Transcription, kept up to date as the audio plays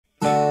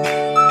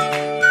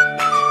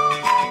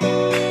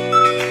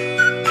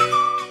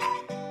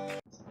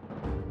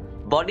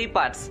body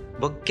parts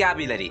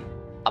vocabulary.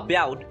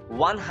 About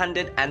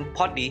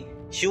 140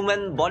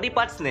 human body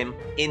parts name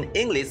in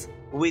English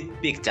with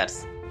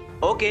pictures.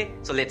 Okay,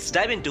 so let's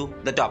dive into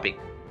the topic.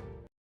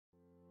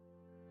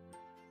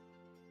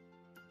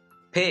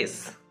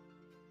 Face,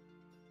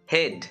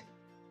 head,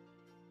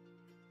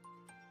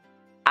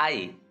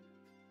 eye,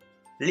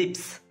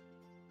 lips,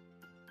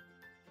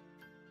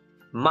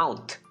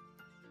 mouth,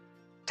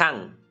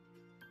 tongue,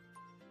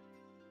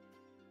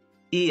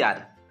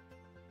 ear,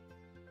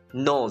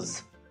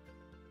 nose,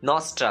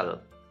 nostril,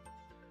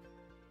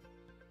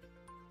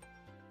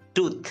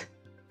 tooth,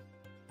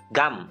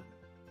 gum,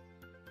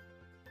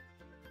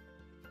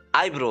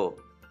 eyebrow,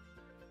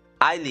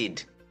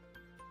 eyelid,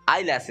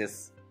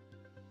 eyelashes,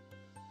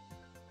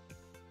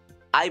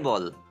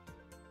 eyeball,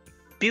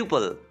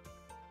 pupil,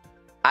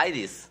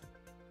 iris,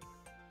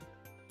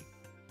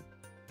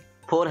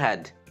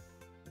 forehead,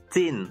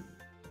 chin,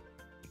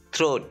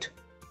 throat,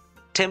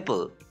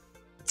 temple,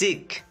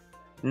 cheek,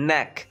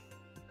 neck,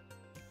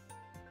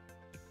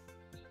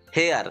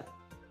 hair,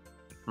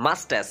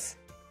 mustache,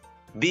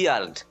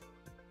 beard,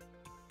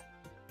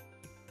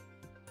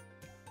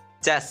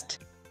 chest,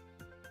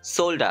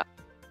 shoulder,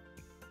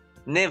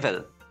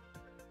 navel,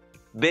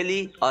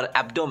 belly or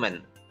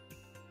abdomen,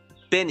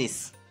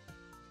 penis,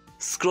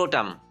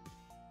 scrotum,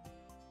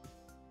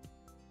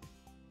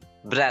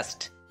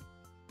 breast,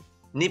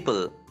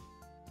 nipple,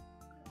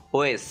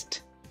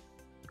 waist,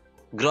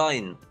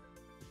 groin,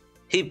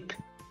 hip,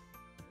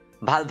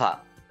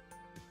 vulva,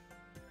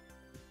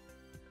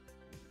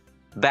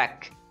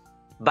 back,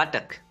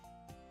 buttock,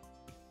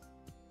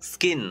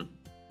 skin,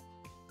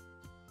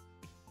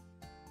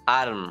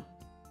 arm,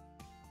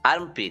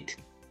 armpit,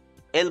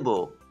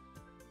 elbow,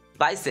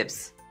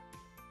 biceps,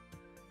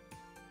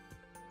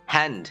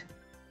 hand,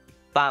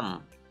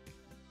 palm,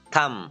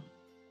 thumb,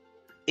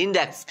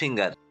 index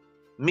finger,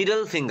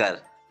 middle finger,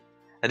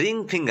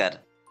 ring finger,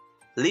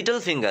 little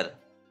finger,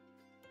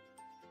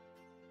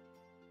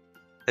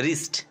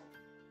 wrist,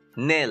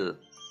 nail,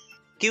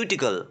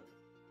 cuticle,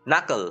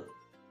 knuckle,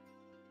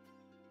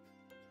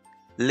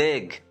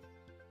 leg,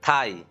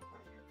 thigh,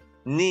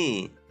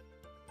 knee,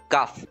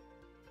 calf,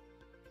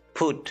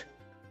 foot,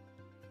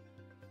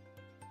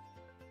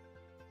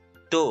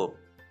 toe,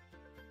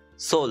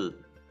 sole,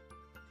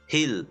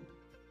 heel,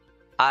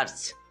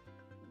 arch,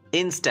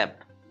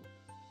 instep,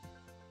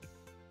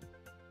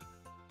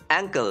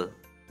 ankle,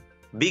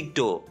 big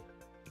toe,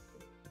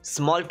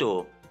 small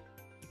toe,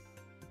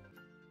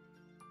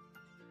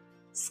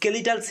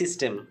 skeletal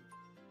system,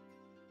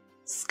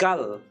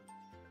 skull,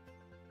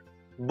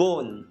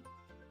 bone,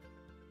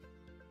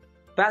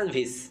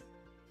 pelvis,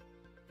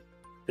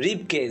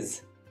 rib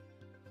cage,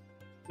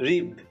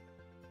 rib,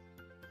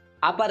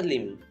 upper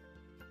limb,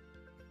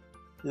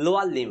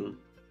 lower limb,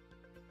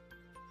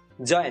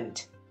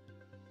 joint,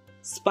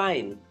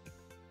 spine,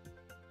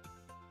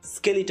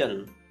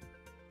 skeleton,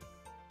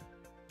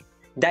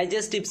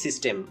 digestive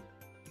system,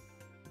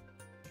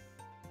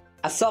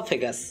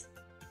 esophagus,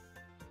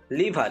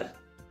 liver,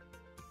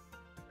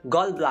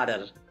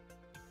 gallbladder,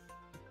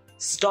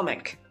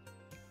 stomach,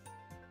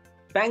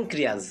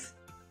 pancreas,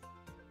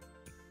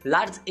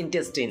 large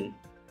intestine,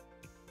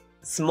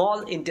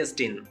 small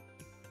intestine,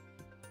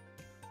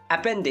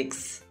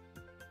 appendix,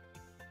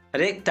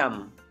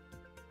 rectum,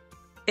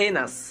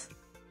 anus,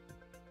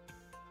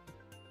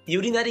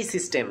 urinary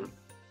system,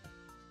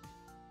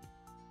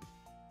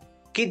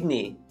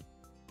 kidney,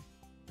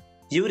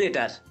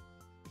 ureter,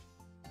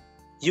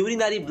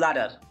 urinary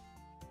bladder,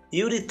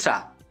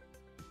 urethra,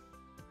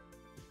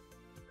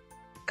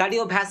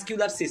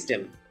 cardiovascular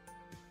system,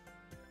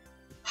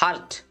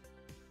 heart,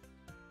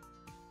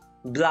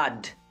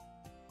 blood,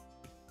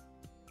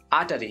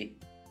 artery,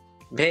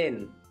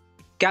 vein,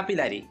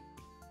 capillary,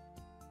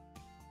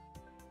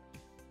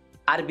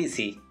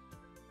 RBC,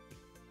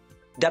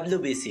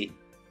 WBC,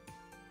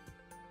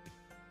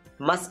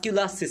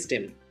 muscular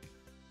system,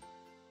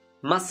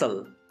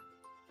 muscle,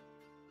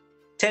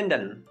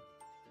 tendon,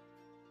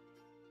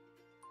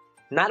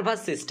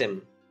 nervous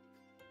system,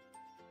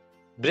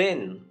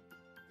 brain,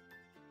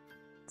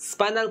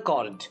 spinal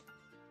cord,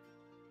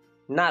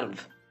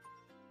 nerve,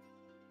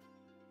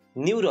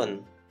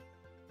 neuron,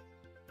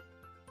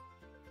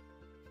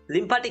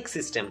 lymphatic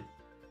system,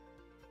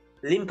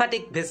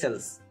 lymphatic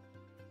vessels,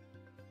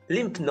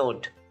 lymph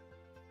node,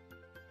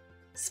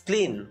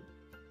 spleen,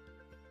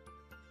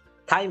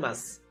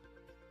 thymus,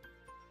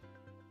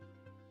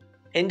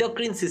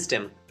 endocrine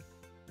system,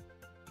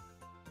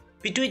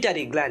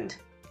 pituitary gland,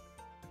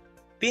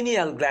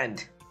 pineal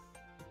gland,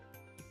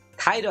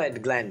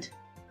 thyroid gland,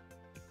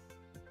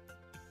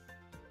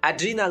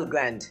 adrenal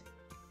gland,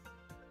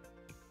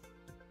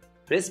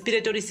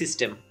 respiratory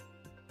system,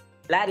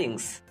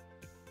 larynx,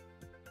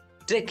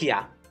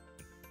 trachea,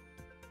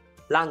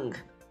 lung,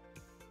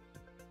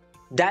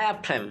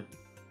 diaphragm,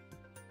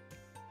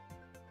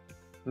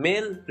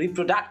 male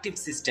reproductive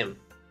system,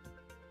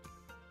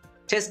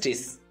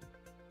 testis,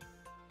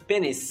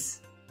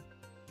 penis,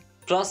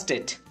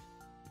 prostate,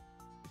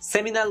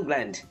 seminal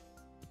gland,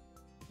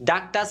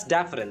 ductus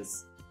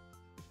deferens,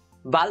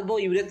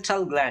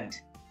 bulbourethral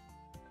gland,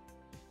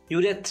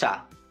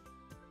 urethra,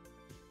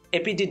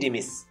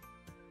 epididymis,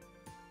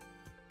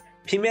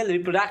 female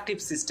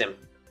reproductive system,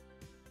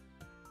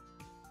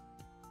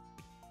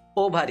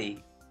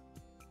 ovary,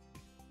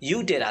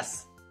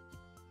 uterus,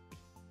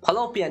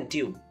 fallopian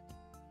tube,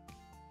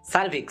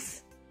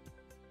 cervix,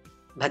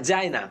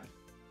 vagina,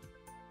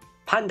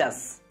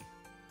 fundus,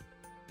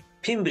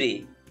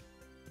 fimbriae,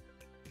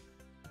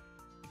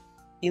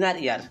 inner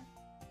ear,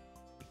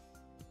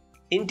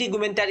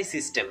 integumentary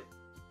system,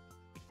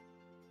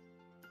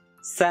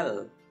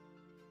 cell,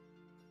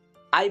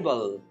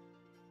 eyeball,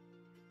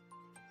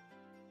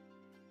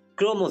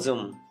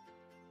 chromosome,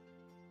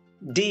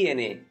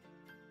 DNA,